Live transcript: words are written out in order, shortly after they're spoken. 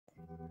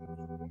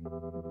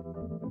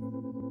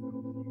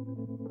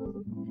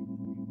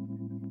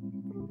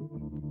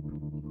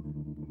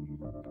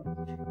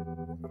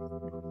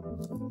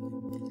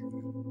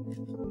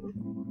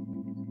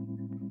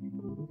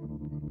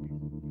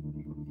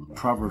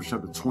Proverbs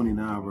chapter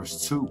 29,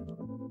 verse 2.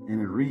 And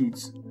it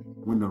reads,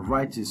 when the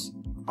righteous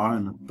are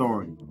in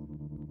authority,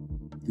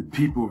 the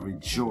people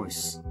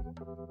rejoice.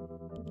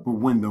 But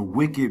when the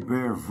wicked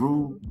bear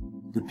rule,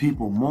 the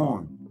people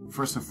mourn.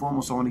 First and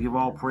foremost, I want to give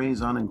all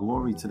praise, honor, and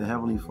glory to the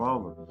Heavenly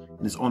Father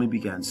and His only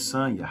begotten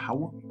Son,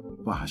 Yahweh,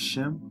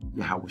 Bahashem,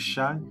 Yahweh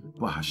Shai,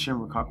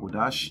 Bahashem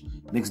Rakakwadash.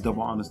 Next,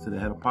 double honors to the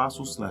head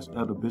apostles /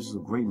 elder bishops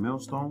of Great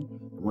Millstone,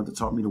 the one that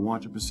taught me the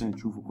 100%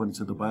 truth according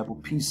to the Bible.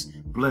 Peace,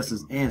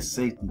 blessings, and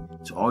safety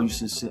to all you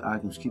sincere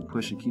items. Keep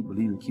pushing, keep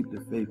believing, keep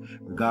the faith,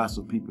 regardless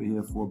of people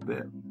here for a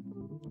bear.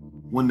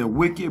 When the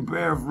wicked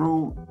bear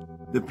rule,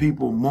 the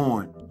people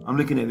mourn. I'm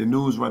looking at the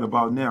news right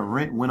about now.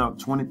 Rent went up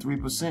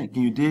 23%.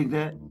 Can you dig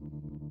that?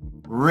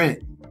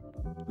 Rent,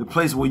 the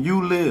place where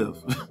you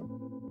live,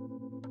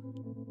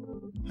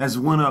 has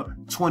went up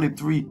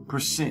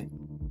 23%.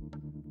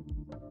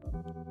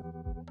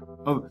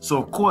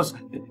 So of course,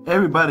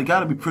 everybody got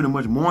to be pretty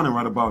much mourning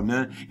right about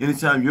now.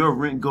 Anytime your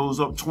rent goes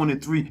up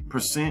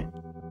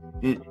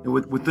 23%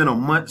 within a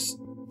month's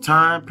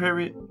time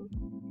period.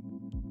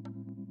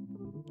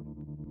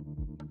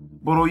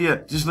 But oh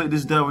yeah, just let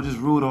this devil just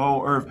rule the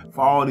whole earth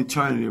for all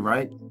eternity,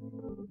 right?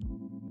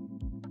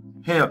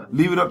 Hell,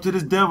 leave it up to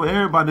this devil.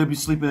 Everybody be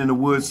sleeping in the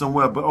woods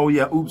somewhere. But oh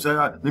yeah, oops,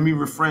 let me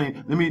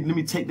refrain. Let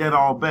me take that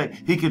all back.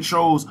 He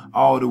controls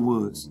all the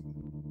woods.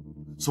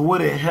 So where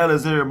the hell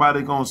is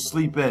everybody gonna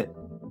sleep at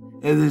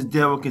as this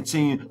devil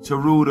continue to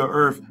rule the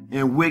earth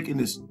in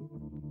wickedness?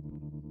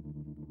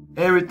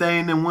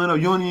 Everything that went up.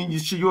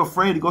 You're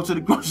afraid to go to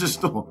the grocery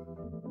store.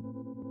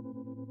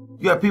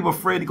 You got people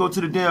afraid to go to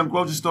the damn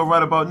grocery store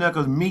right about now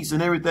because meats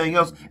and everything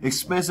else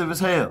expensive as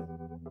hell.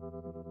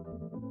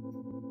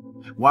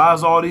 Why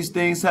is all these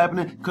things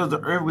happening? Because the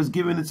earth was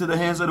given into the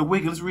hands of the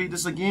wicked. Let's read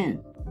this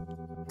again.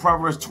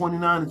 Proverbs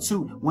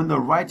 29:2. When the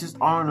righteous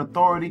are in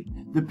authority,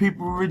 the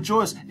people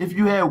rejoice. If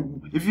you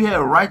had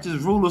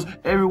righteous rulers,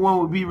 everyone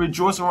would be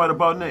rejoicing right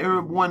about now.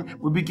 Everyone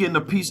would be getting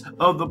a piece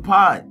of the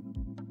pie.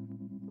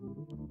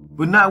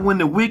 But not when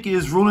the wicked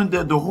is ruling.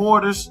 The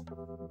hoarders.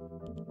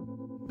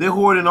 They're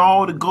hoarding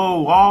all the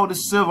gold, all the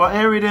silver,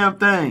 every damn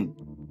thing.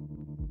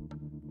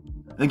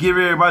 And give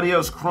everybody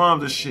else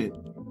crumbs of shit.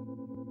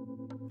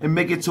 And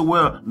make it to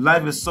where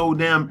life is so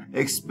damn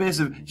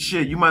expensive.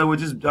 Shit, you might as well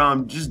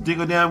just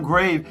dig a damn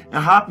grave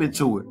and hop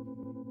into it.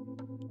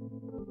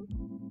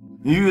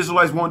 And you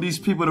Israelites want these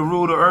people to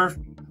rule the earth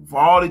for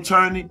all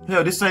eternity?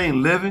 Hell, this ain't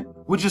living.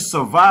 We're just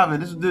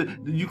surviving.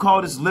 You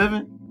call this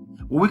living?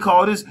 Well, we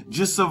call this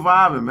just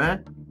surviving,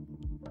 man.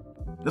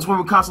 That's why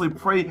we constantly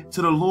pray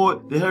to the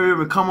Lord to hurry up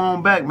and come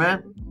on back,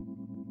 man.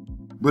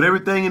 But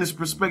everything in its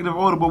perspective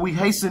order, but we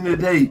hasten the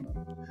day.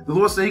 The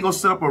Lord said He's going to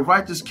set up a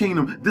righteous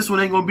kingdom. This one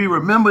ain't going to be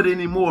remembered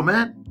anymore,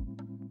 man.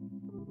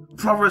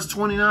 Proverbs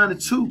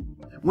 29:2.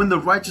 When the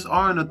righteous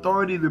are in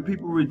authority, the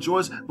people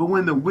rejoice. But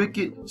when the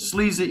wicked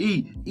sleazy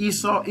eat,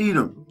 Esau eat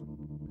them.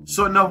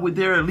 Starting off with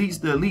their elites,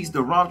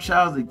 the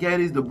Rothschilds, the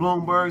Gettys, the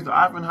Bloombergs, the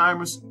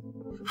Oppenheimers.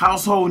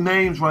 Household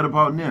names right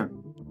about now.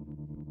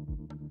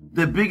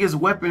 The biggest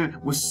weapon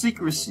was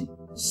secrecy,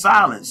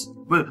 silence.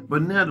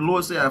 But now the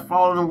Lord said a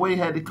falling away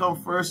had to come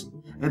first.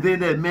 And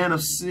then that man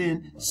of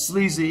sin,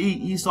 sleazy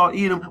Esau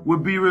Edom,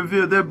 would be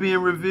revealed. They're being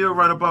revealed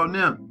right about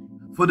now.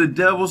 For the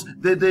devils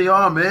that they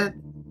are, man.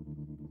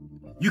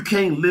 You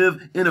can't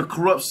live in a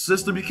corrupt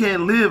system. You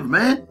can't live,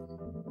 man.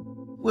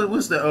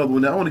 What's that other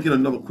one? I want to get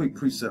another quick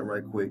preset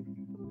right quick.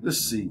 Let's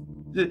see.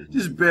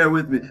 Just bear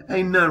with me.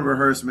 Ain't nothing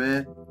rehearsed,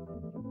 man.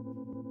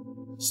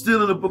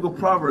 Still in the book of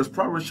Proverbs,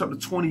 Proverbs chapter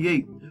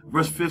 28,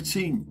 verse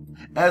 15.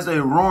 As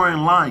a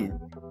roaring lion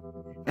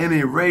and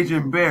a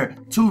raging bear,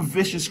 two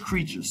vicious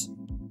creatures,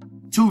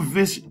 two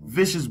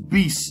vicious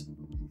beasts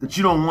that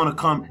you don't want to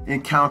come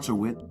encounter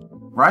with,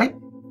 right?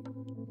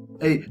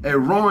 A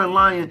roaring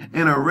lion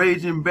and a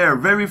raging bear,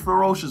 very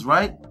ferocious,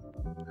 right?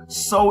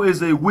 So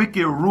is a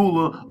wicked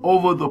ruler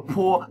over the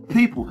poor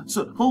people.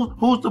 So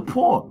who's the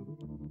poor?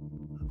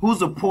 Who's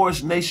the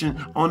poorest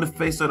nation on the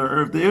face of the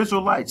earth? The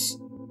Israelites,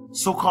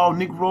 so-called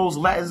Negroes,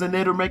 Latins, and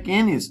Native American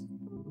Indians.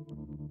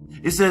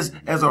 It says,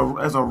 as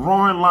a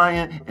roaring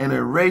lion and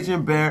a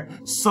raging bear,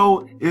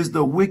 so is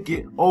the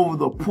wicked over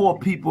the poor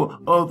people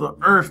of the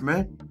earth,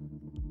 man.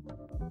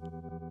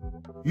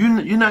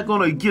 You're not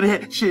going to get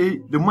ahead.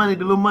 Shit, the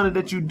little money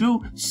that you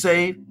do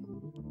save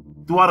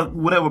throughout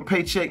whatever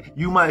paycheck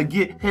you might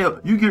get, hell,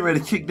 you get ready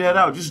to kick that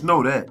out. Just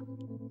know that.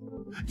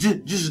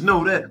 Just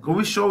know that. Because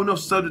we sure enough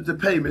subject to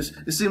payments.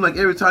 It seems like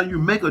every time you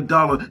make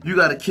 $1, you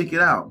got to kick it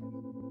out.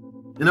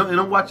 And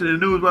I'm watching the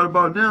news right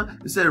about now.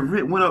 It said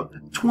rent went up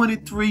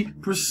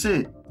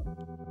 23%.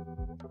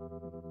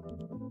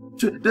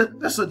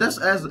 That's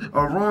as a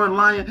roaring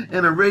lion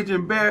and a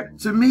raging bear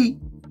to me.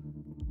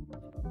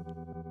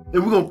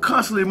 And we're going to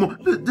constantly move.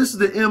 This is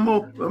the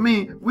MO. I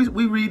mean, we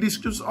read these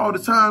scriptures all the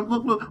time.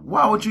 Look.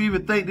 Why would you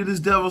even think that this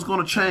devil's going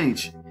to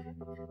change?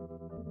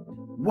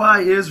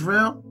 Why,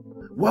 Israel?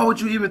 Why would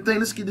you even think?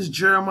 Let's get this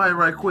Jeremiah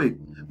right quick.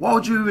 Why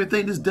would you even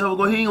think this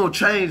devil he ain't going to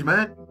change,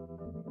 man?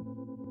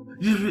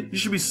 You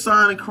should be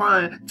sighing and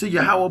crying to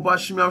Yahweh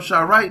Bashim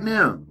Shai right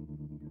now.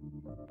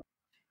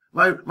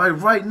 Like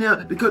right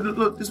now, because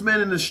look, this man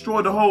done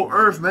destroyed the whole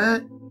earth,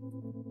 man.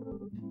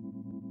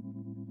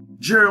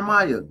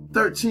 Jeremiah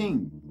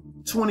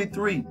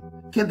 13:23.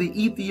 Can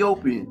the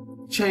Ethiopian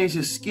change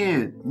his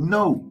skin?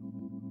 No.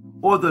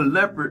 Or the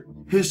leopard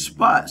his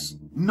spots?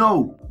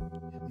 No.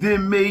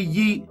 Then may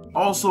ye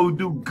also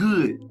do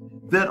good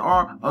that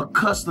are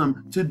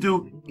accustomed to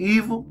do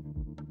evil.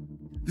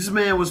 This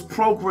man was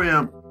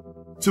programmed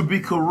to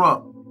be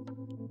corrupt,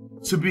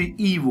 to be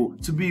evil,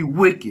 to be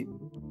wicked,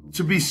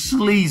 to be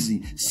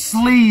sleazy,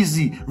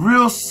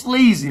 real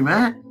sleazy,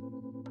 man.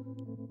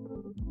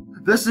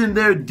 That's in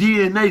their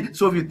DNA.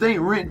 So if you think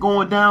rent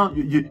going down,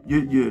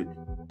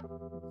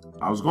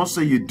 I was gonna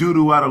say you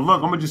doo-doo out of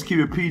luck. I'm gonna just keep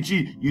it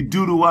PG. You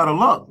doo-doo out of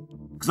luck,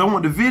 because I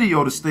want the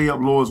video to stay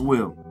up low as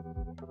well.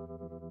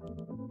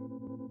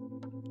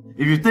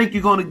 If you think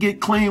you're gonna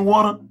get clean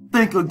water,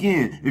 think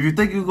again. If you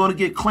think you're gonna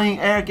get clean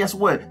air, guess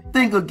what?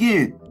 Think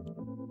again.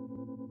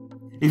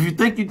 If you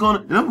think you're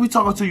gonna, and we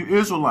talking to you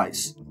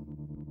Israelites,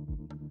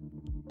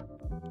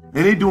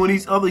 and they doing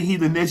these other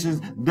heathen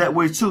nations that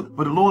way too,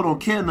 but the Lord don't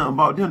care nothing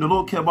about them. The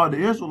Lord care about the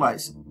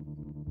Israelites.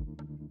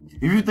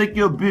 If you think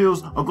your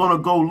bills are gonna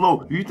go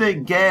low, if you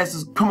think gas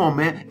is, come on,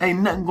 man,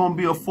 ain't nothing gonna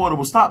be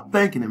affordable. Stop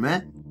thinking it,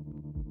 man.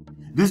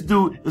 This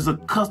dude is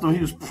accustomed.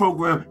 He was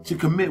programmed to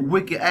commit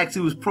wicked acts. He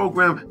was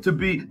programmed to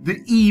be the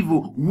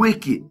evil,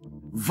 wicked,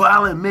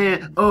 violent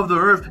man of the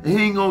earth. And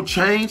he ain't gonna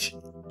change.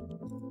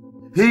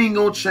 He ain't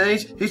gonna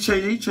change. He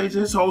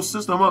changing his whole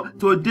system up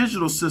to a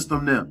digital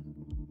system now.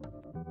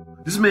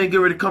 This man get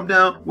ready to come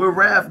down with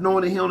wrath,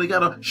 knowing that he only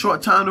got a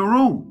short time to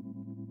rule.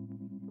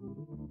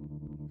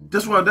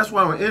 That's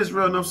why when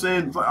Israel, you know what I'm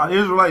saying, an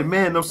Israelite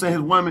man, you know what I'm saying,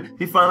 his woman,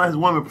 he found out his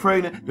woman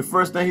pregnant, the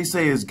first thing he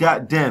say is,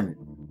 God damn it.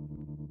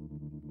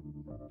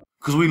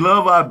 Because we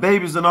love our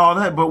babies and all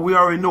that, but we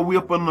already know we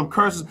up under them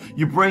curses.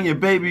 You bring your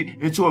baby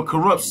into a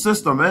corrupt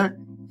system, man.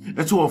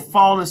 Into a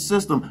fallen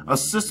system. A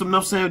system, you know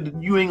what I'm saying,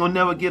 that you ain't gonna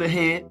never get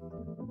ahead.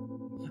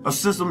 A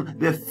system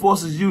that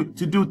forces you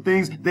to do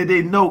things that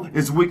they know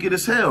is wicked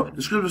as hell.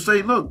 The scriptures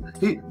say, look,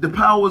 the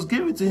power was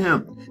given to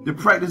him to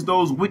practice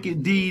those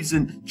wicked deeds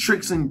and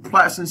tricks and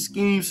plots and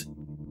schemes.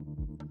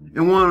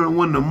 And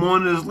when the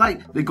morning is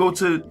light, they go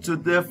to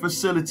their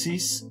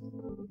facilities,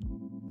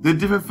 the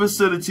different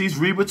facilities,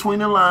 read between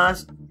the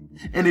lines,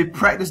 and they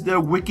practice their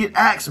wicked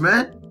acts,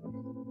 man.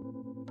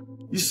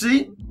 You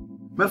see?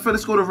 Matter of fact,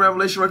 let's go to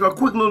Revelation right now. A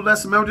quick little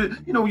lesson,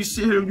 man. You know, when you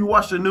sit here and you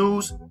watch the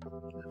news,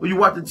 or you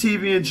watch the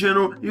TV in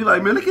general, you're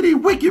like, man, look at these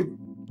wicked.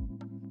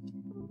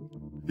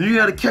 You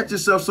gotta catch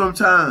yourself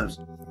sometimes.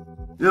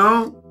 You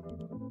know?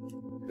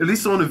 At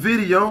least on the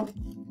video.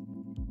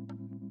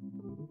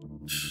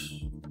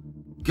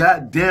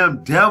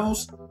 Goddamn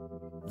devils.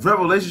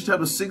 Revelation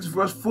chapter 6,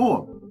 verse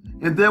 4.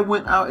 And there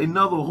went out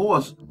another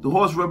horse. The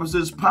horse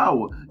represents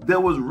power.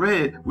 That was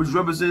red, which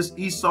represents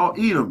Esau,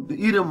 Edom,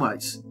 the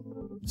Edomites.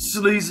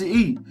 Sleazy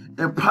E.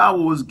 And power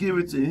was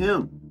given to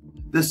him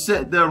that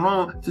sat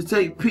thereon to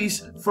take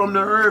peace from the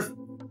earth.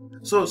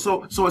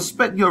 So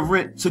expect your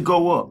rent to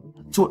go up.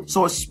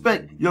 So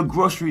expect your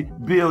grocery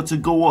bill to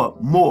go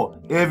up more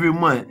every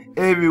month,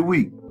 every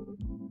week.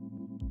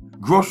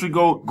 Grocery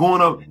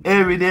going up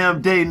every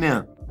damn day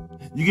now.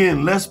 You're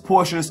getting less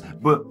portions,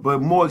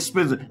 but more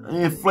expensive.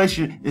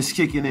 Inflation is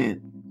kicking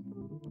in.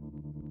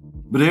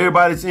 But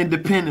everybody's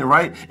independent,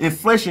 right?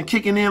 Inflation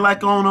kicking in like I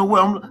don't know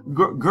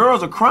what.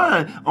 Girls are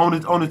crying on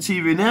the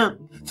TV now.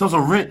 So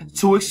some rent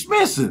too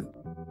expensive.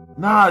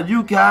 Nah,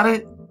 you got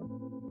it.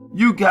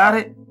 You got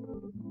it.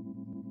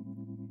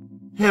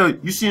 Hell,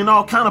 you seeing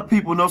all kind of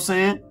people, you know what I'm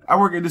saying? I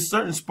work at this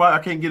certain spot, I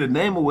can't get a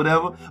name or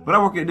whatever, but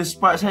I work at this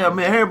spot. Hell,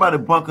 man, everybody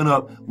bunking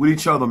up with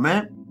each other,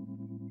 man.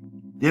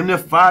 Them there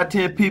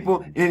 5-10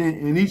 people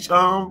in each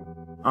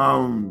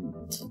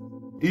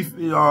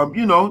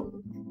you know,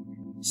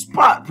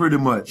 spot pretty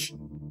much.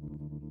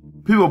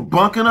 People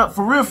bunking up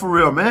for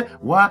real, man.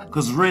 Why?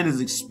 Because rent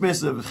is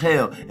expensive as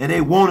hell, and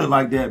they want it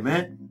like that,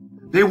 man.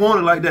 They want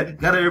it like that.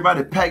 Got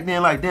everybody packed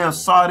in like damn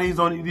sardines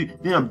on these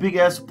damn big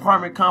ass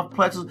apartment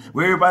complexes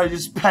where everybody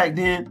just packed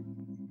in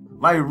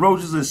like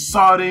roaches and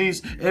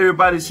sardines.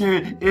 Everybody's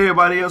hearing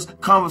everybody else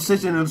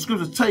conversation, and the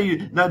scriptures tell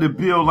you not to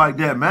build like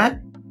that,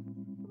 man.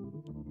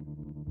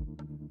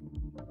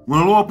 When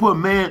the Lord put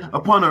man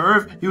upon the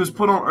earth, he was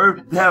put on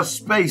earth to have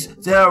space,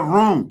 to have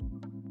room.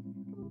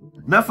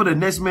 Not for the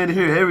next man to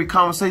hear every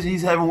conversation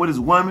he's having with his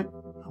woman,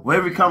 or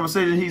every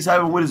conversation he's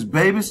having with his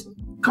babies.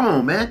 Come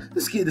on, man.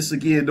 Let's get this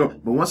again, though.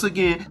 But once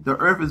again, the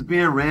earth is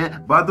being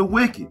ran by the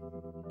wicked.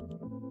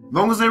 As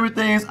long as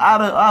everything's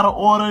out of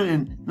order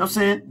and, you know what I'm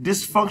saying,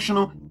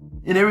 dysfunctional,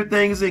 and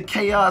everything is in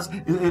chaos,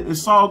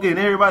 it's all good. And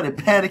everybody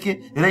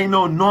panicking. It ain't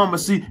no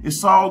normalcy.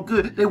 It's all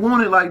good. They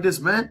want it like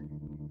this, man.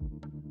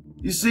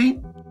 You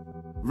see?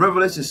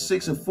 Revelation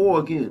 6 and 4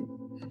 again.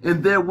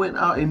 And there went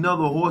out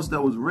another horse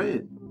that was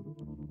red,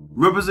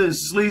 representing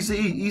sleazy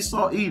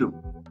Esau, Edom.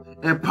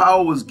 And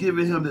power was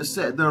given him that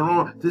sat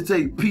thereon to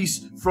take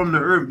peace from the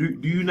earth.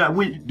 Do you not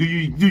win? Do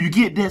you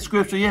get that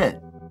scripture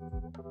yet?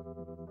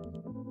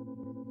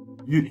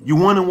 You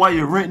wondering why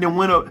your rent then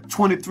went up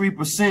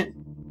 23%?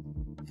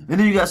 And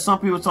then you got some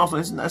people talking,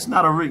 it's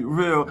not a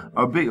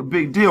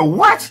big deal.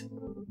 What?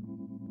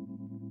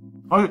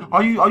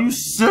 Are you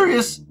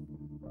serious?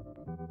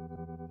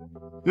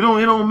 It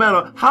don't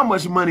matter how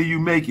much money you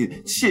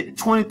making. Shit,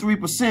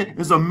 23%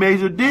 is a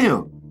major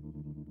deal.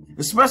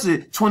 Especially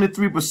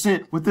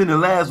 23% within the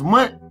last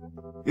month.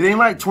 It ain't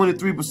like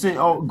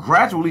 23%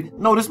 gradually.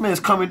 No, this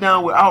man's coming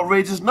down with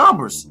outrageous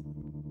numbers.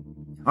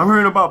 I'm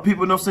hearing about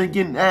people, you know what I'm saying,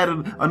 getting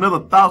added another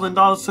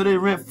 $1,000 to their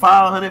rent,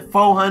 $500,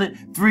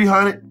 $400,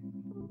 $300.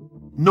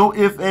 No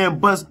ifs and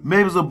buts,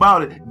 maybes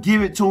about it.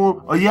 Give it to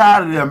him or you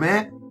out of there,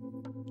 man.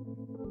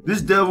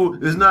 This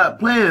devil is not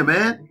playing,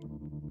 man.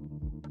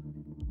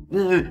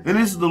 And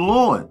this is the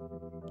Lord.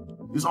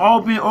 It's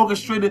all being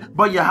orchestrated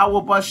by Yahweh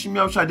Bashim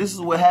Yahushua. This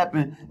is what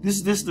happened.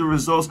 This is the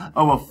results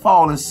of a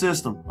fallen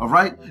system. All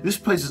right? This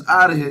place is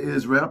out of here,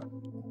 Israel.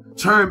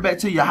 Turn back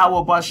to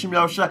Yahweh Bashim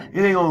Yahushua.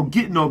 It ain't gonna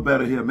get no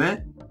better here,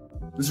 man.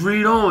 Let's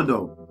read on,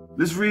 though.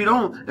 Let's read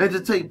on. And to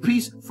take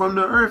peace from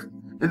the earth,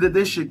 and that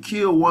they should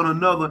kill one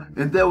another,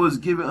 and there was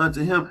given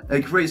unto him a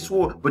great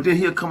sword. But then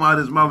he'll come out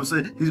of his mouth and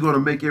say he's gonna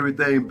make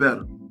everything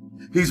better.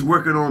 He's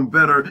working on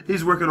better.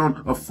 He's working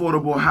on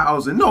affordable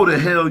housing. No, the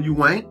hell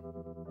you ain't.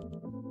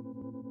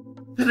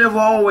 They never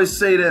always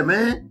say that,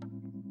 man.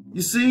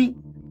 You see?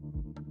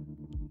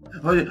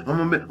 Oh yeah,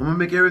 I'm gonna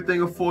make everything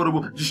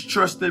affordable. Just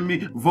trust in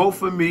me. Vote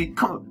for me.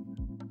 Come on.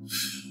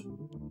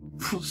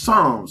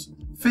 Psalms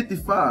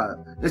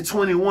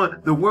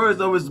 55:21. The words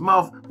of his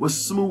mouth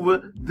was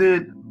smoother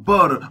than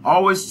butter.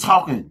 Always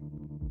talking.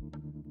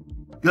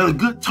 Got a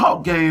good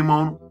talk game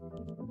on him.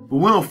 But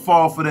we don't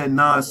fall for that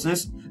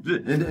nonsense.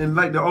 And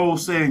like the old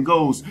saying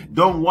goes,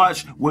 don't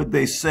watch what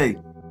they say.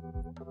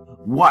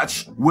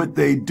 Watch what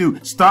they do.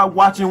 Start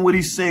watching what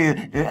he's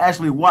saying and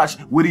actually watch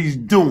what he's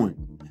doing.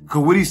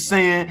 Because what he's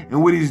saying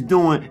and what he's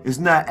doing is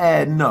not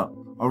adding up.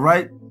 All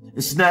right?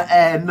 It's not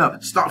adding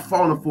up. Stop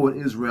falling for it,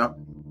 Israel.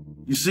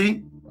 You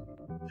see?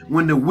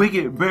 When the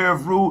wicked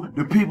beareth rule,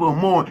 the people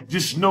mourn.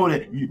 Just know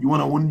that you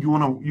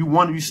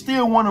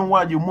still wondering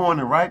why you're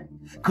mourning, right?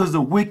 Because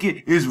the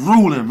wicked is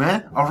ruling,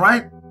 man. All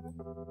right?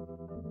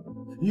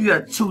 You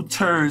got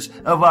 2/3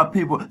 of our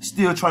people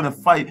still trying to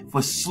fight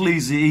for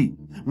sleazy eat.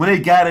 When they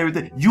got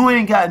everything, you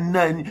ain't got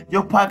nothing.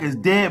 Your pocket's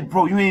dead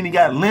broke. You ain't even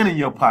got lint in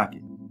your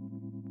pocket.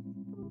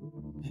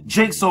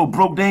 Jake so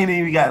broke, they ain't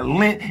even got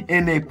lint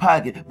in their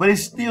pocket. But they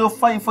still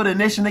fighting for the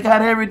nation. They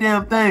got every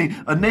damn thing.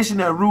 A nation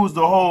that rules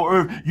the whole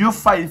earth. You're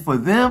fighting for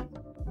them.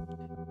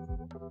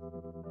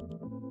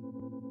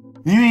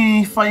 You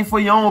ain't fighting for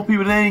your own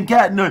people. They ain't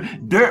got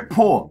nothing. Dirt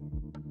poor.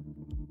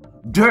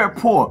 Dirt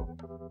poor.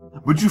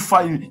 But you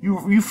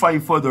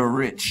fighting for the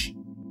rich.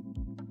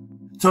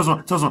 Tell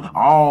them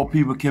all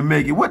people can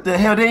make it. What the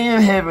hell? They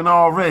in heaven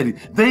already.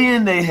 They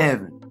in their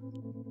heaven.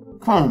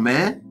 Come on,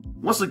 man.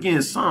 Once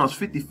again, Psalms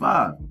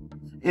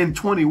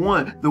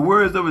 55:21. The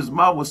words of his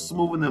mouth was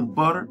smoother than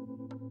butter.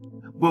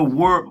 But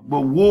war,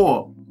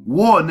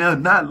 now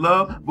not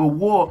love, but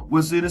war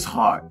was in his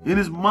heart, in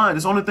his mind.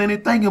 It's the only thing they're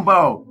thinking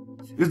about.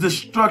 Is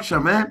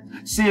destruction, man.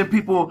 Seeing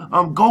people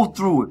go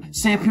through it.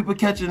 Seeing people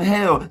catching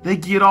hell. They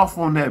get off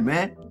on that,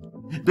 man.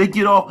 They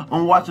get off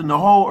on watching the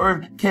whole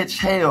earth catch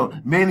hell.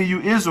 Many of you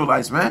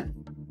Israelites, man.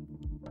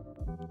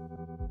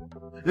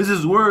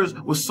 His words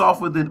were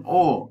softer than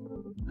oil,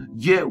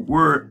 yet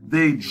were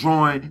they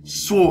drawing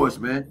swords,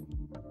 man.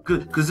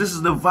 Because this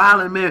is the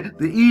violent man,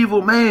 the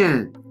evil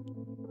man.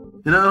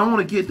 And I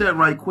want to get that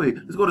right quick.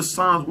 Let's go to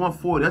Psalms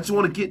 140. I just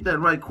want to get that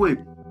right quick.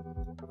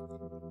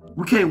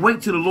 We can't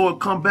wait till the Lord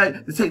come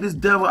back to take this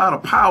devil out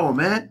of power,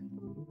 man.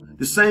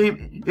 The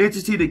same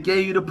entity that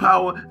gave you the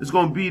power is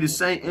going to be the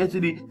same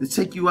entity to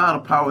take you out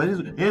of power.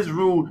 His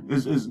rule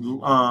is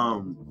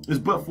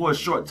but for a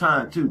short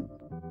time too.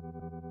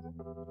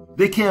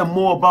 They care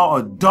more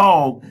about a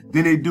dog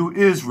than they do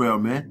Israel,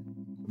 man.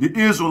 The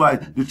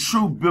Israelites, the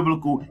true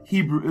biblical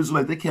Hebrew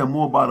Israelites, they care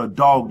more about a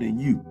dog than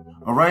you.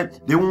 All right?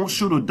 They won't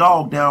shoot a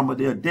dog down, but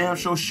they'll damn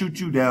sure shoot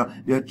you down.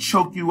 They'll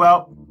choke you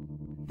out.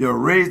 They'll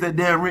raise that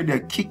damn ring. They'll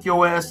kick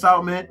your ass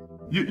out, man.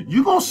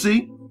 You gonna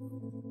see.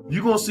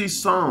 You're going to see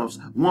Psalms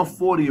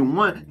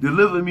 140:1.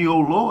 Deliver me, O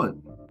Lord.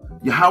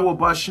 Yahweh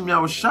Bashim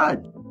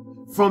Yahushua.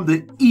 From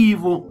the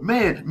evil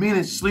man.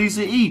 Meaning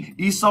sleazy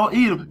Esau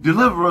Edom.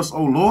 Deliver us,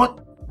 O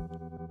Lord.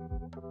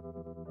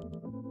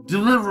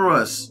 Deliver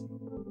us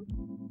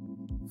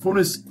from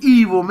this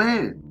evil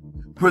man.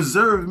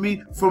 Preserve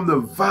me from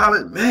the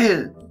violent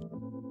man.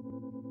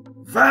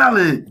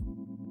 Violent.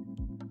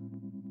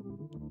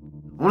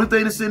 Only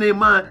thing that's in their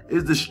mind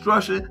is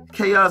destruction,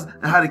 chaos,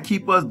 and how to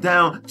keep us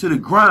down to the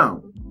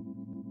ground.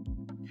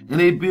 And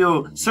they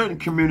build certain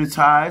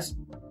communities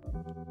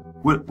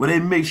where they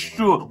make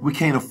sure we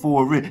can't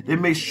afford rent. They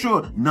make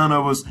sure none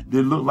of us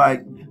that look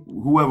like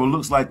whoever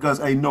looks like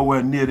us ain't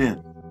nowhere near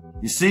them.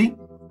 You see?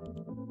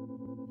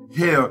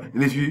 Hell,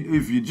 and if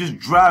you're just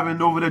driving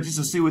over there just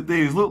to see what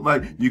things look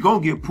like, you're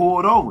gonna get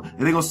pulled over. And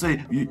they're gonna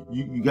say,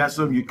 you got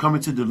something, you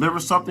coming to deliver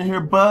something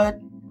here,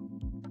 bud?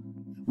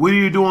 What are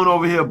you doing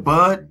over here,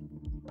 bud?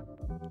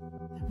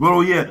 But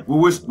oh yeah,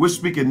 well, we're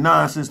speaking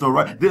nonsense though,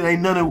 right? There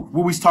ain't none of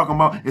what we talking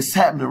about. It's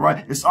happening,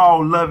 right? It's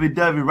all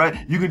lovey-dovey,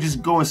 right? You can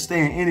just go and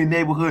stay in any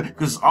neighborhood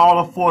because it's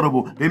all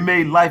affordable. They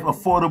made life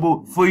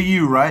affordable for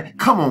you, right?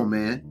 Come on,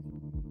 man.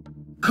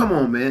 Come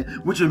on, man.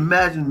 Which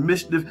imagine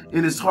mischief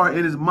in his heart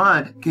and his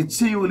mind.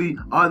 Continually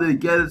are they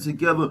gathered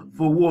together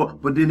for war.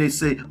 But then they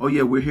say, oh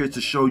yeah, we're here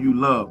to show you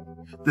love.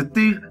 The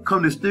thief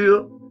come to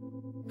steal,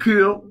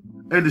 kill,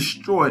 and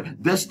destroy.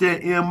 That's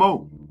their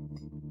MO.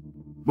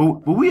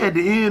 But we at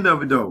the end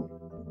of it though.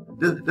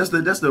 That's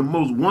the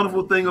most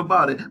wonderful thing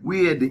about it.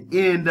 We at the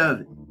end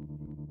of it.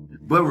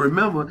 But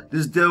remember,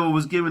 this devil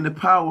was given the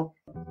power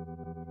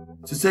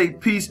to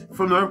take peace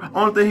from the earth.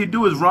 Only thing he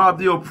do is rob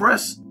the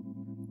oppressed.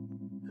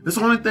 That's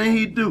the only thing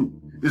he do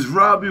is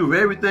rob you of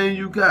everything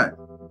you got.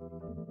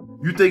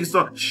 You think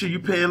so? Shit, you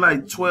paying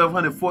like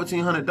 $1,200,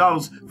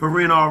 $1,400 for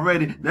rent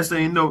already. Next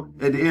thing you know,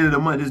 at the end of the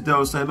month, this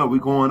devil say, "Look, we're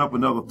going up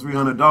another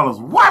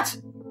 $300." What?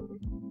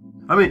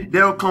 I mean, they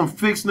don't come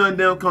fix nothing.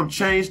 They don't come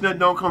change nothing.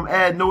 They don't come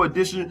add no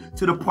addition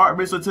to the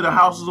apartments or to the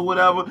houses or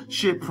whatever.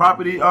 Shit,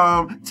 property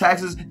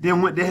taxes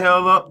then went the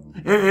hell up.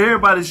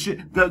 Everybody's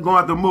shit going to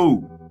have to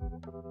move.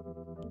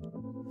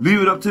 Leave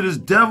it up to this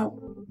devil.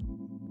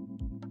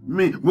 I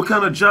mean, what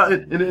kind of job,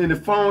 and the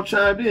phone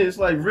chimed in, it's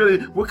like, really,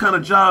 what kind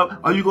of job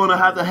are you going to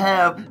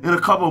have in a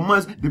couple of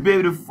months to be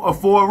able to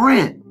afford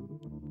rent?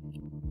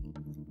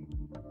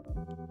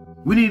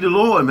 We need the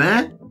Lord,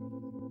 man.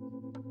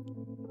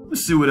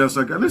 Let's see what else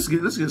I got. Let's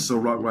get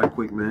some rock right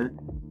quick, man.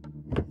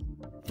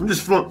 I'm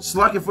just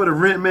slacking for the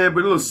rent, man,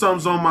 but look,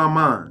 something's on my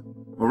mind,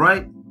 all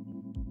right?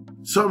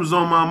 Something's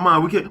on my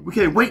mind. We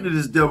can't wait till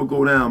this devil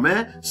go down,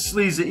 man.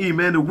 Sleazy E,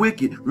 man, the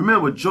wicked.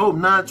 Remember, Job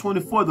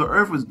 9:24, the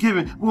earth was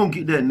given. We're going to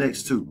get that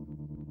next too.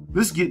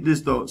 Let's get this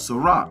though.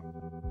 Sirach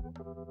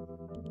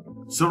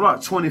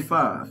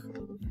 25.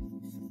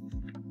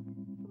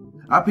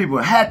 Our people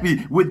are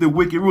happy with the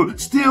wicked ruler.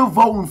 Still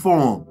voting for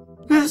him.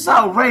 This is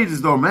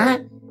outrageous though,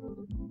 man.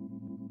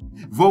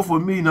 Vote for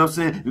me, you know what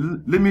I'm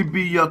saying? Let me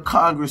be your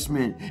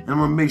congressman. And I'm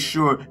going to make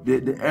sure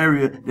that the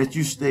area that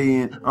you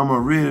stay in, I'm going to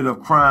rid it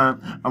of crime.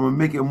 I'm going to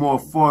make it more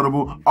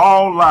affordable.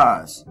 All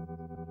lies.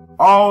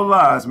 All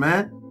lies,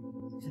 man.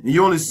 And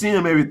you only see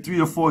them every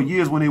 3 or 4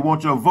 years when they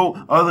want your vote.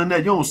 Other than that,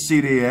 you don't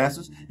see their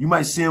asses. You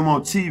might see them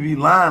on TV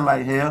lying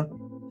like hell,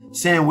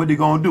 saying what they're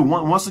going to do.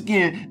 Once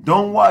again,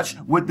 don't watch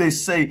what they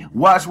say.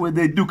 Watch what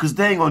they do, because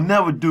they ain't going to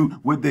never do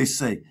what they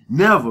say.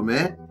 Never,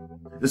 man.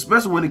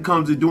 Especially when it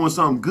comes to doing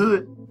something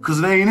good. Because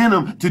it ain't in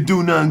them to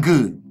do nothing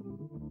good.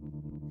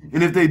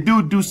 And if they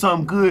do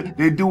something good,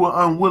 they do it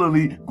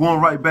unwillingly, going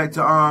right back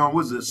to,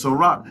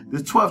 Sirach, the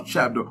 12th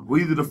chapter, or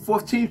either the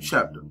 14th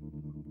chapter.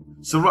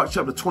 Sirach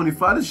chapter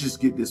 25, let's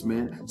just get this,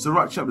 man.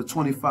 Sirach chapter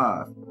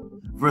 25,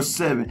 verse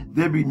 7.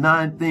 There be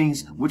 9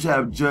 things which I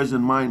have judged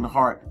in my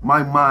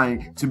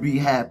mind to be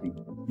happy.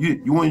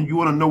 You want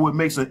to know what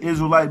makes an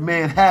Israelite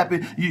man happy?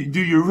 Do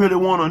you really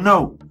want to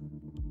know?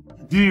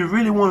 Do you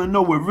really want to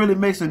know what really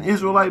makes an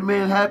Israelite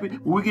man happy?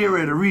 Well, we get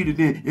ready to read it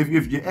then.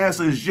 If your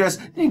answer is yes,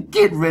 then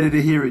get ready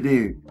to hear it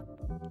then.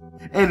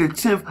 And the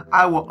 10th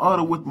I will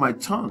utter with my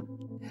tongue,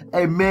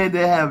 a man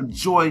that have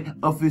joy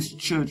of his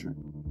children.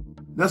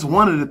 That's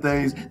one of the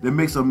things that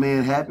makes a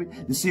man happy.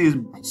 To see his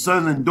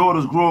sons and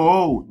daughters grow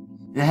old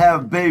and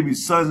have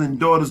babies, sons and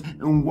daughters,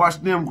 and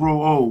watch them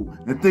grow old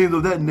and things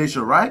of that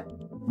nature, right?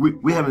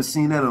 We haven't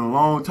seen that in a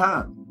long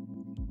time.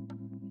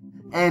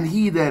 And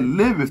he that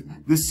liveth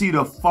to see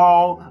the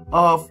fall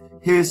of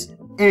his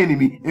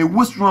enemy. And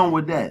what's wrong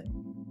with that?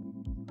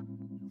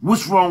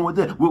 What's wrong with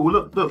that? Well,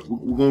 look,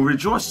 we're going to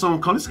rejoice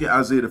soon come. Let's get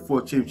Isaiah the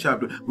 14th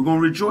chapter. We're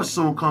going to rejoice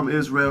soon come,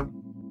 Israel.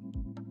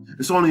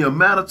 It's only a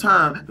matter of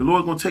time. The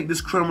Lord's going to take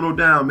this criminal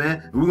down,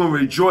 man. And we're going to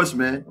rejoice,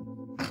 man.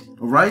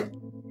 All right?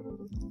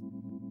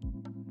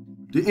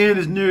 The end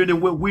is nearer than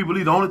what we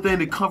believe. The only thing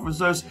that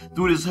comforts us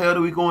through this hell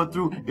that we're going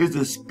through is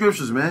the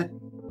scriptures, man.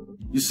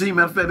 You see,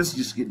 matter of fact, let's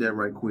just get that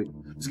right quick.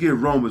 Let's get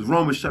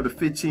Romans chapter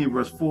 15,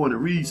 verse 4, and it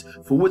reads,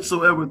 For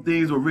whatsoever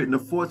things were written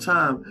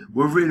aforetime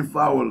were written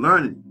for our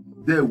learning,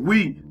 that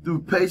we,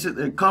 through patience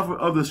and comfort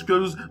of the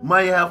scriptures,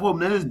 might have hope.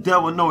 Now, this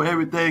devil know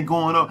everything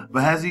going up,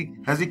 but has he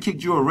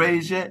kicked you a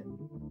raise yet?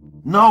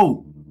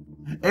 No.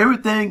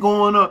 Everything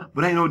going up,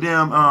 but ain't no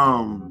damn,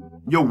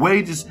 your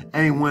wages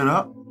ain't went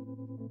up.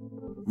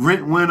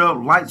 Rent went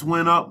up, lights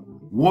went up,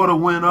 water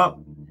went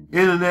up,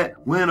 internet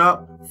went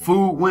up,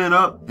 food went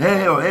up.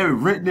 Hell,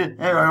 I'm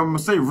gonna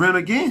say rent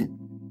again.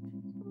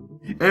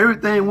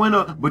 Everything went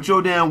up, but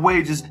your damn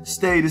wages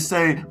stayed the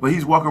same. But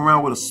he's walking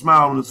around with a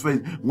smile on his face,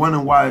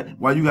 wondering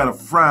why you got a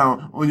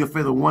frown on your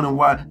face, or wondering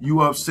why you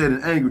upset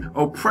and angry.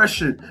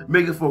 Oppression,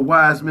 making for a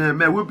wise man.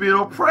 Man, we're being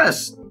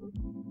oppressed.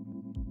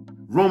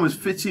 Romans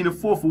 15 and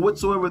 4, for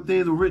whatsoever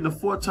things were written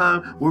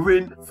aforetime were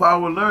written for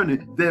our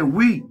learning, that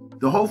we,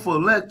 the hopeful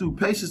elect, through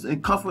patience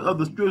and comfort of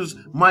the scriptures,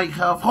 might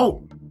have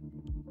hope.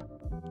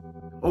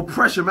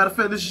 Oppression, matter of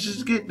fact, let's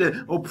just get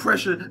that.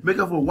 Oppression, make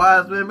up a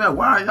wise man. Man,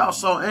 why are y'all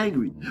so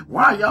angry?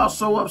 Why are y'all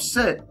so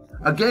upset?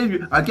 I gave you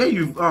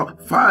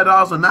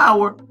 $5 an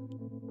hour.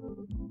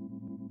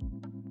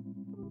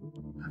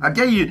 I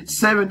gave you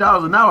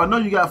 $7 an hour. I know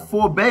you got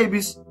 4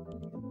 babies,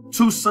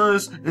 2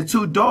 sons and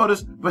 2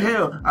 daughters, but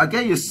hell, I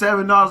gave you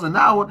 $7 an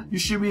hour. You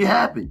should be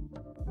happy.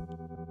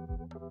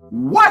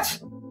 What?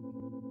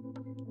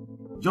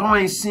 Y'all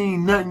ain't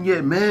seen nothing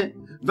yet, man.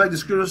 Like the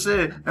scripture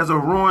said, as a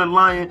roaring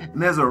lion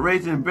and as a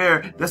raging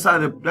bear, that's how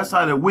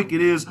the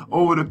wicked is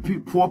over the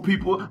poor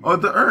people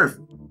of the earth.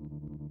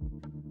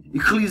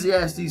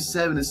 Ecclesiastes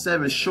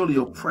 7:7, surely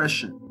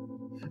oppression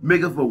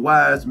maketh a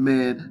wise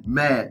man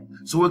mad.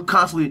 So we're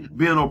constantly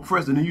being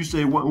oppressed, and then you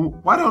say,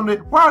 why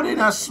are they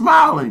not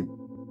smiling?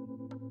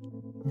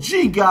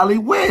 Gee golly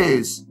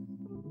whiz.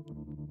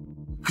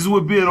 Because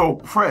we're being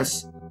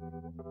oppressed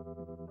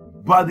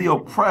by the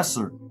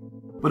oppressor.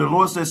 But the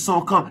Lord says,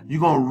 soon come, you're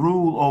going to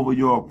rule over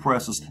your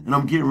oppressors. And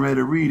I'm getting ready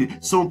to read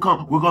it. Soon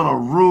come, we're going to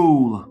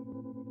rule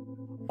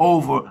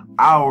over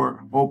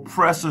our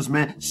oppressors,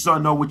 man.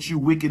 Starting out with you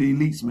wicked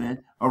elites,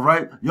 man. All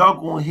right?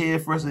 Y'all going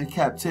head first in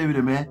captivity,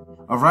 man.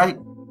 All right?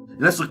 And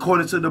that's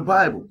according to the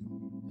Bible.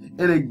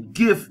 And a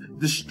gift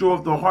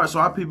destroyeth the heart. So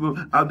our people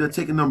out there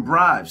taking them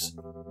bribes.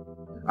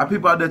 Our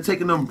people out there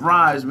taking them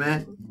bribes,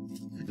 man.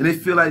 And they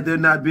feel like they're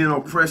not being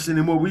oppressed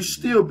anymore. We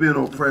still being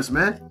oppressed,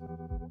 man.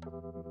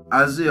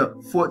 Isaiah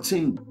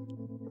 14.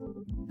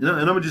 And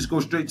I'm going to just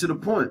go straight to the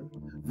point.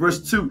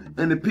 Verse 2.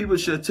 And the people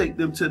shall take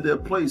them to their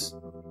place.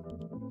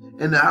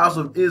 And the house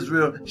of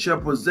Israel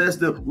shall possess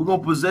them. We're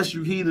going to possess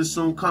you heathens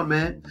soon come,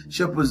 man.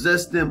 Shall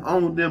possess them,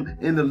 own them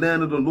in the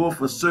land of the Lord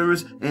for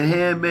servants and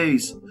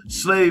handmaids,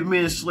 slave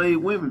men,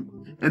 slave women.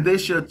 And they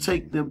shall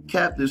take them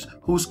captives,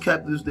 whose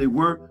captives they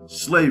were,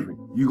 slavery.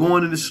 You're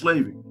going into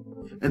slavery.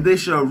 And they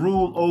shall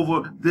rule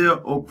over their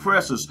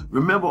oppressors.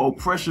 Remember,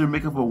 oppression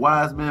maketh a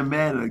wise man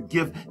mad, and a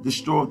gift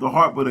destroyeth the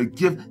heart. But a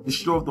gift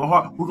destroyeth the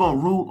heart. We're going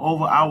to rule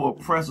over our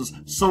oppressors.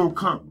 Soon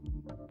come.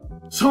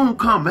 Soon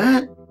come,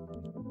 man.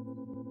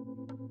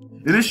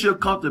 And it shall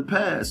come to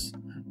pass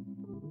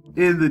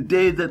in the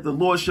day that the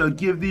Lord shall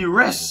give thee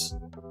rest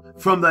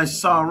from thy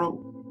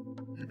sorrow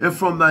and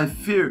from thy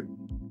fear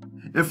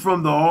and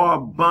from the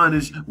hard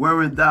bondage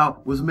wherein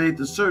thou was made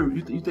to serve.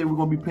 You think we're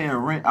going to be paying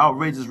rent,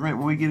 outrageous rent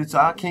when we get into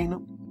our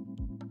kingdom?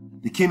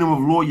 The kingdom of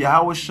Lord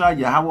Yahweh Shai,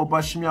 Yahweh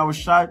Bashem Yahweh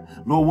Shai,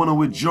 Lord wanted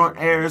with joint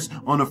heirs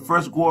on the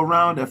first go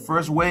around, that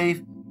first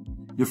wave,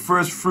 the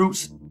first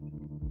fruits.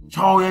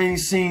 Y'all ain't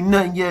seen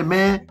nothing yet,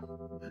 man.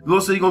 The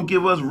Lord said He's going to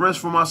give us rest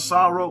from our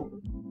sorrow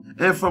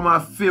and from our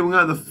fear. We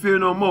don't have to fear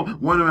no more,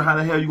 wondering how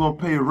the hell you're going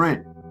to pay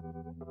rent.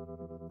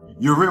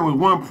 Your rent was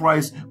one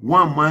price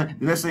 1 month,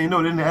 and that's saying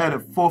no, then they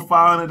added $400 or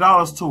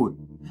 $500 to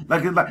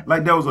it.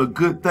 Like that was a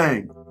good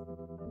thing.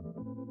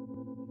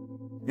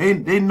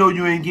 They know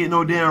you ain't getting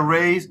no damn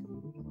raise.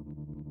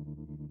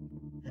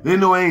 They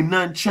know ain't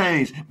nothing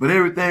changed, but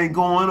everything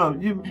going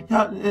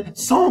up.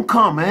 Soon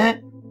come,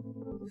 man.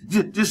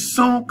 Just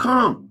soon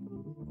come.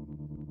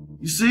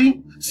 You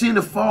see? Seeing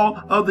the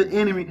fall of the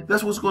enemy,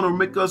 that's what's going to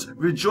make us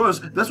rejoice.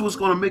 That's what's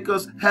going to make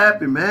us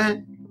happy,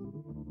 man.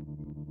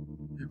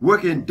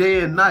 Working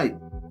day and night,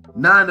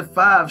 9 to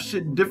 5,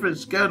 shit, different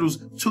schedules,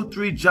 2,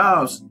 3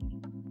 jobs.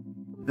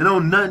 And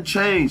don't nothing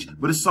change,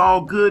 but it's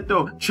all good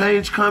though.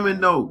 Change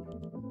coming though.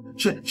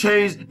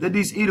 Change that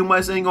these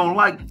Edomites ain't gonna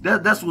like.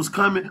 That's what's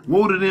coming.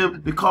 Woe to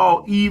them to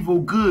call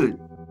evil good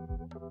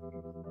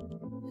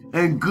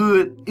and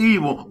good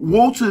evil.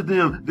 Woe to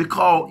them to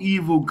call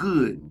evil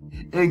good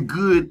and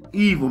good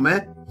evil,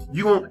 man.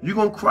 You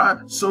gonna cry,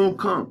 soon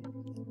come.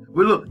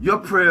 But look, your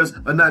prayers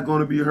are not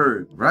gonna be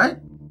heard, right?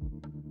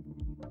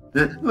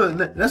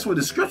 Look, that's what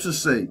the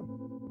scriptures say.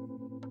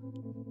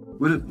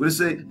 What it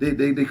say?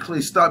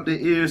 They stop their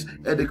ears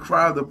at the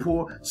cry of the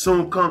poor.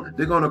 Soon come,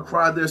 they're gonna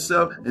cry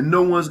themselves, and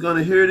no one's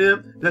gonna hear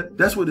them.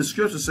 That's what the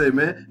scriptures say,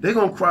 man. They're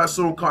gonna cry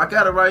soon come. I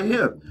got it right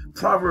here.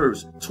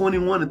 Proverbs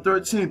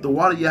 21:13. The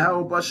water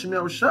Yahweh Bashem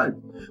Yahweh Shai.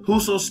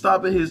 Whoso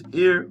stopping his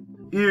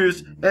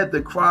ears at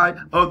the cry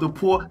of the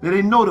poor. Now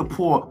they know the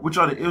poor, which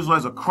are the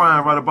Israelites, are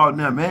crying right about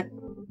now, man.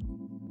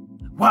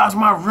 Why is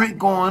my rent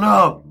going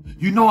up?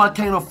 You know I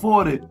can't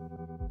afford it.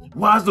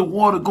 Why is the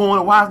water going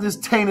up? Why is this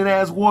tainted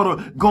ass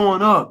water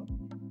going up?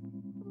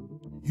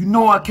 You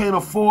know I can't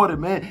afford it,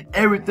 man.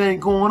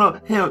 Everything going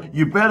up. Hell,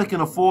 you better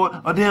can afford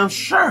a damn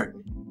shirt.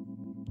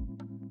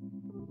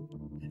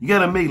 You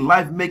gotta make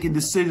life-making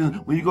decisions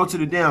when you go to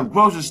the damn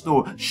grocery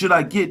store. Should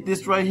I get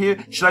this right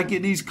here? Should I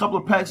get these couple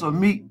of packs of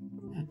meat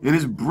and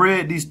this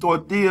bread, these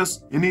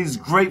tortillas, and these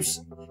grapes?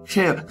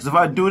 Yeah, because if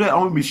I do that,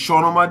 I'm gonna be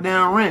short on my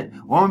damn rent,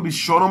 or I'm gonna be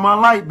short on my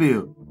light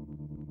bill.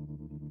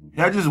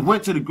 I just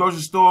went to the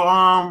grocery store,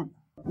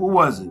 what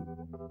was it?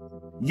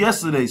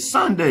 Yesterday,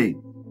 Sunday.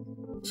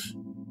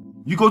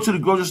 You go to the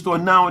grocery store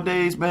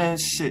nowadays, man,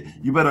 shit,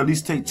 you better at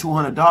least take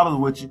 $200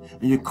 with you,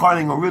 and your cart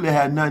ain't gonna really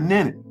have nothing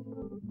in it.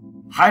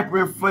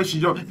 Hyperinflation,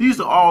 yo, these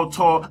are all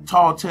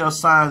tall tale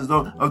signs,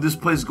 though, of this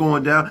place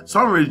going down. So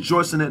I'm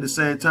rejoicing at the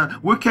same time.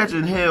 We're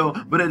catching hell,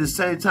 but at the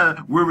same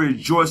time, we're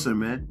rejoicing,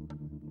 man.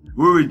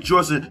 We're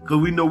rejoicing because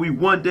we know we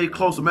one day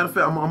closer. Matter of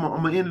fact, I'm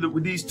gonna end it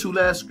with these 2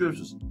 last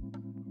scriptures.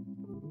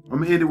 I'm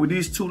going to end it with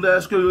these 2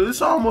 last scriptures.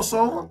 It's almost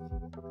over.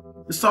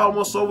 It's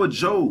almost over.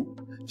 Job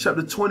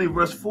chapter 20,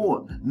 verse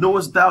 4.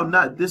 Knowest thou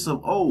not this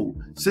of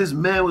old, since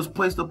man was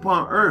placed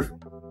upon earth,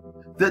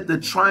 that the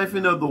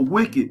triumphing of the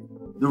wicked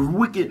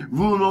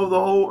ruling over the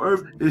whole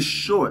earth is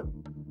short,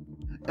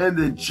 and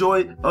the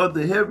joy of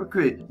the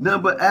hypocrite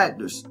none but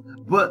actors,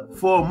 but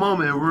for a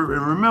moment. And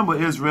remember,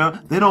 Israel,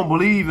 they don't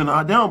believe in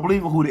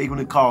who they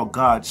even call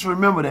God. Just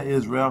remember that,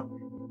 Israel.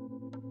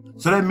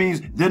 So that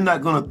means they're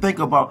not going to think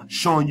about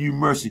showing you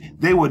mercy.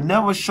 They will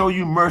never show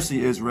you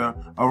mercy, Israel.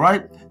 All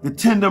right? The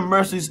tender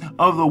mercies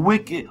of the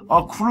wicked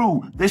are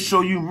cruel. They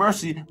show you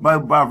mercy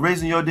by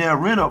raising your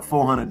damn rent up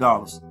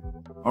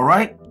 $400. All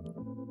right?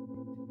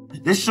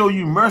 They show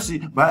you mercy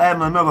by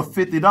adding another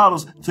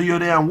 $50 to your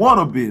damn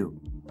water bill.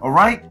 All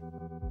right?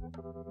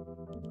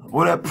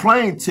 Or that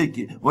plane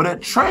ticket, or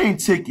that train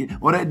ticket,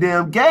 or that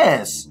damn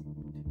gas.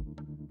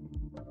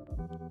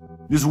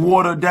 Just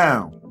watered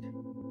down.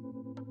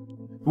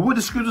 But what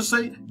the scriptures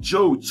say?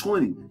 Job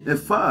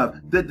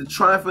 20:5, that the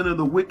triumphing of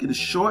the wicked is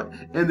short,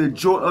 and the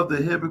joy of the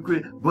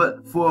hypocrite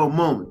but for a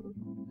moment.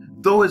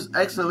 Though his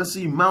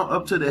excellency mount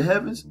up to the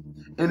heavens,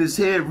 and his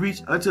head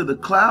reach unto the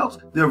clouds,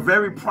 they're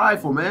very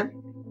prideful, man.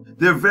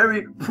 They're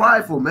very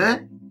prideful,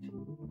 man.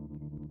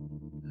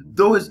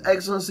 Though his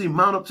excellency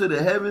mount up to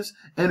the heavens,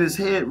 and his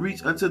head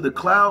reach unto the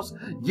clouds,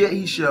 yet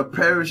he shall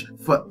perish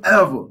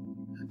forever.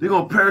 They're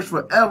going to perish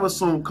forever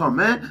soon come,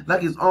 man.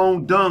 Like his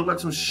own dung, like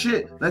some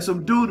shit, like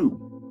some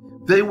doo-doo.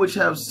 They which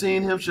have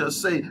seen him shall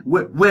say,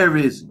 where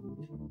is he?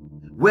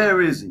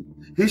 Where is he?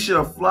 He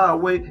shall fly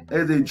away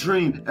as a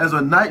dream, as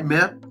a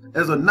nightmare,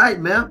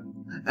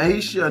 and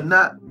he shall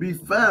not be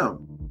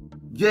found.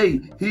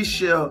 Yea, he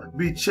shall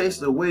be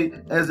chased away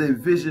as a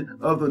vision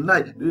of the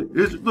night.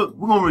 Look,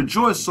 we're going to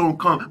rejoice soon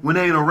come when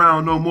they ain't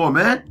around no more,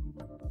 man.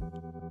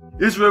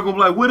 Israel going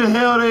to be like, where the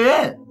hell they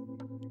at?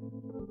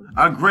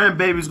 Our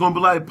grandbaby's going to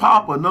be like,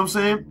 Papa, know what I'm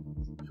saying?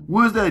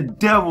 Where's that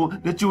devil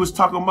that you was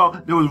talking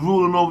about that was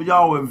ruling over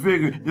y'all with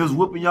vigor, that was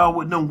whipping y'all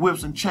with them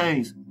whips and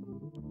chains?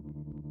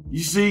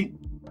 You see?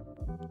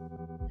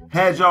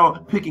 Had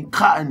y'all picking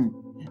cotton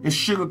and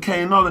sugar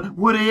cane and all that.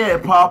 Where they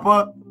at,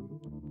 Papa?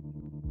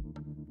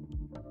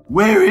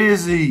 Where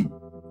is he?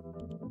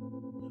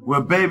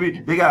 Well,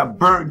 baby, they got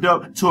burnt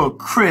up to a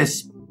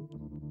crisp.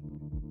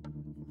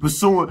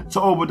 Pursuing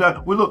to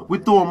Obadiah. Well, look, we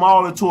threw them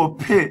all into a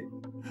pit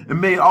and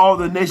made all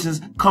the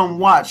nations come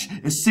watch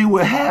and see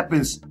what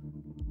happens.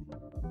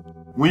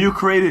 When you're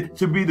created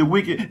to be the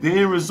wicked, the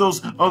end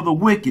results of the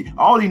wicked,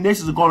 all these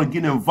nations are going to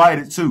get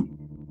invited to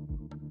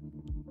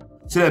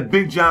that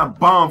big giant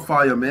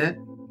bonfire, man.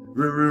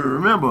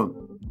 Remember,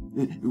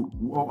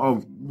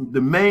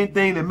 the main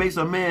thing that makes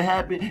a man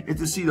happy is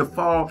to see the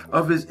fall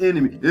of his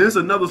enemy. There's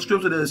another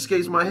scripture that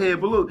escapes my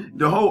head, but look,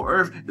 the whole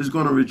earth is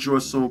going to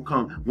rejoice soon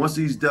come once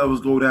these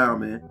devils go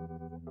down, man.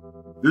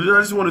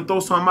 I just want to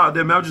throw something out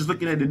there, man. I'm just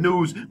looking at the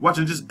news,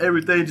 watching just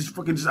everything,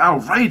 just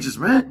outrageous,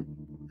 man.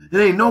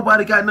 There ain't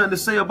nobody got nothing to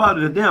say about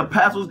it. The damn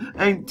pastors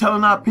ain't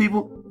telling our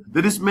people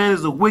that this man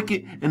is a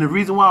wicked, and the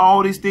reason why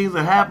all these things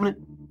are happening.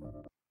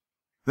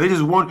 They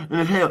just want,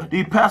 and hell,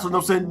 these pastors,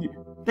 I'm saying,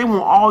 they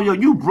want all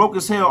you broke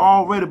as hell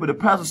already, but the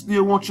pastors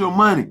still want your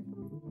money.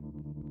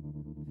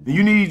 And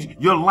you need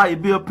your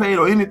light bill paid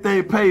or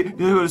anything paid.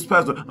 You hear this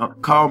pastor,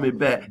 call me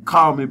back,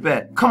 call me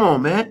back. Come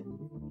on, man.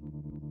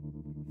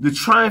 The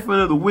triumphing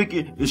of the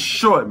wicked is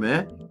short,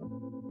 man.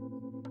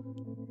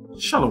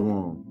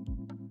 Shalom.